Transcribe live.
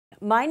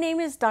My name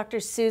is Dr.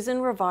 Susan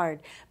Rivard,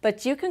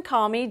 but you can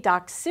call me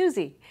Doc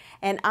Susie,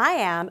 and I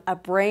am a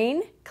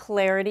brain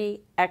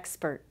clarity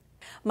expert.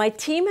 My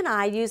team and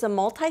I use a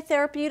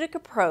multi-therapeutic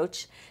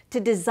approach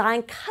to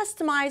design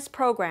customized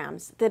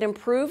programs that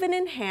improve and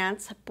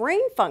enhance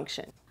brain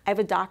function. I have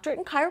a doctorate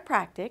in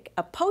chiropractic,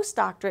 a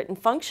postdoctorate in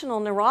functional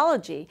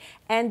neurology,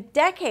 and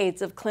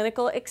decades of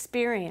clinical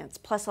experience,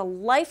 plus a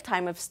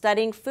lifetime of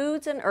studying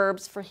foods and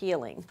herbs for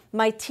healing.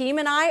 My team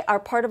and I are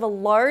part of a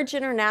large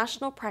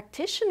international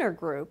practitioner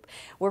group.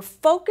 We're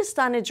focused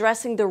on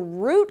addressing the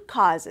root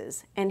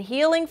causes and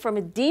healing from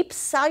a deep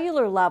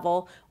cellular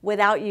level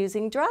without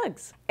using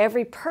drugs.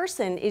 Every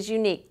person is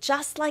unique,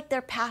 just like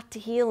their path to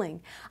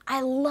healing.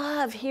 I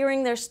love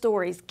hearing their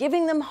stories,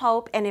 giving them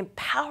hope, and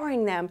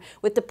empowering them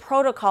with the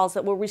protocols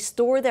that will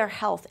restore their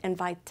health and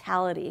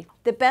vitality.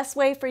 The best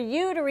way for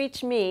you to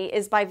reach me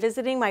is by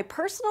visiting my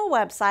personal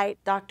website,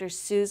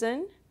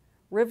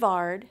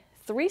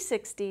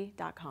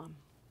 drsusanrivard360.com.